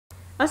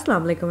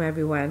Assalamu alaikum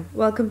everyone.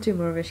 Welcome to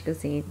morEwish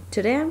cuisine.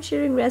 Today I'm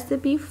sharing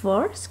recipe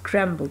for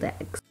scrambled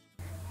eggs.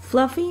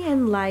 Fluffy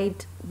and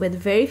light with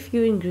very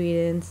few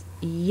ingredients,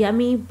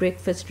 yummy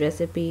breakfast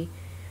recipe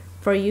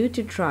for you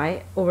to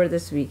try over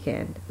this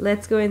weekend.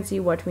 Let's go and see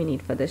what we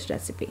need for this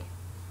recipe.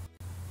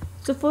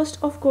 So first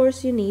of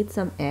course you need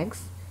some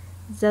eggs.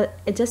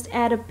 Just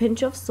add a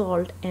pinch of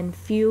salt and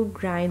few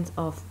grinds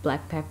of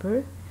black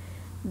pepper.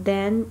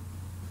 Then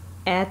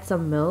add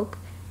some milk.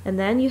 And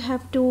then you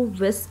have to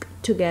whisk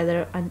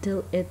together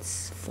until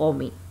it's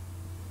foamy.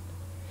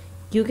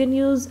 You can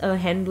use a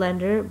hand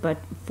blender, but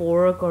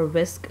fork or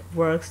whisk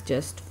works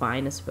just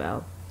fine as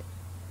well.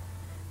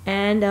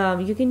 And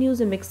you can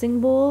use a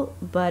mixing bowl,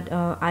 but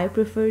I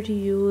prefer to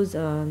use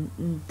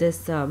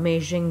this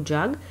measuring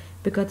jug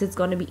because it's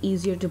going to be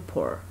easier to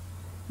pour.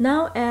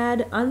 Now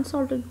add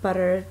unsalted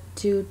butter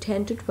to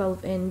 10 to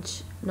 12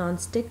 inch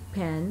non-stick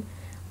pan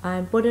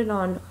and put it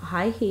on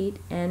high heat,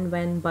 and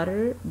when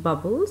butter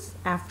bubbles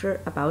after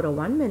about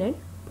 1 minute,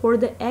 pour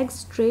the eggs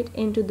straight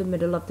into the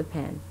middle of the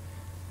pan.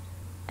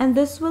 And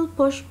this will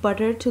push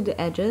butter to the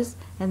edges,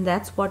 and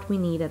that's what we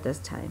need at this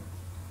time.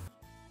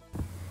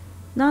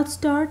 Now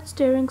start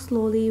stirring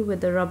slowly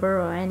with the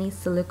rubber or any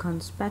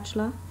silicone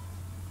spatula.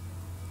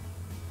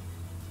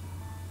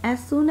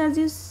 As soon as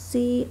you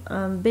see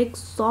big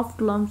soft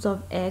lumps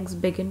of eggs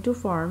begin to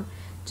form,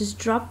 just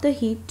drop the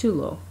heat to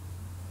low.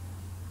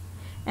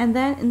 And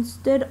then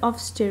instead of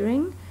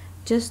stirring,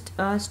 just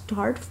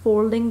start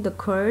folding the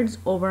curds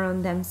over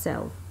on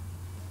themselves.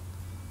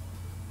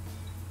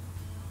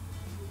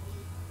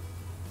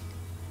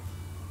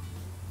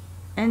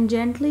 And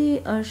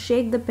gently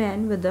shake the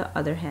pan with the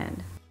other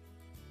hand.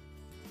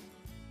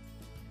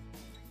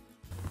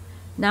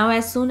 Now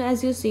as soon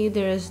as you see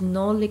there is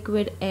no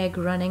liquid egg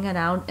running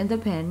around in the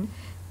pan,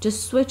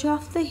 just switch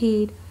off the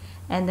heat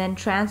and then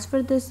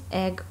transfer this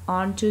egg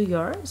onto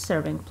your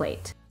serving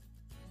plate.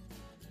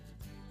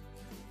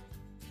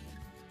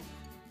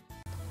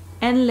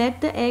 And let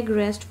the egg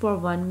rest for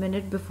 1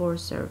 minute before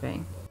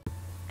serving.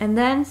 And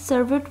then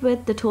serve it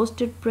with the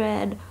toasted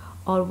bread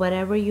or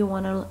whatever you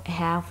want to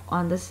have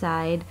on the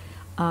side.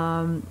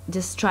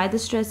 Just try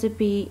this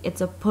recipe.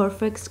 It's a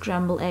perfect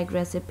scrambled egg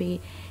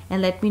recipe,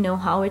 and let me know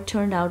how it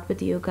turned out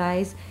with you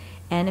guys.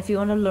 And if you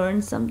want to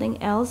learn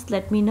something else,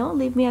 let me know.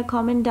 Leave me a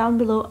comment down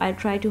below. I'll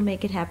try to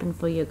make it happen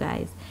for you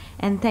guys.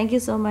 And thank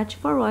you so much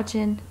for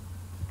watching.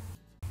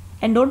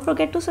 And don't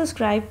forget to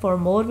subscribe for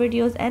more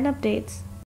videos and updates.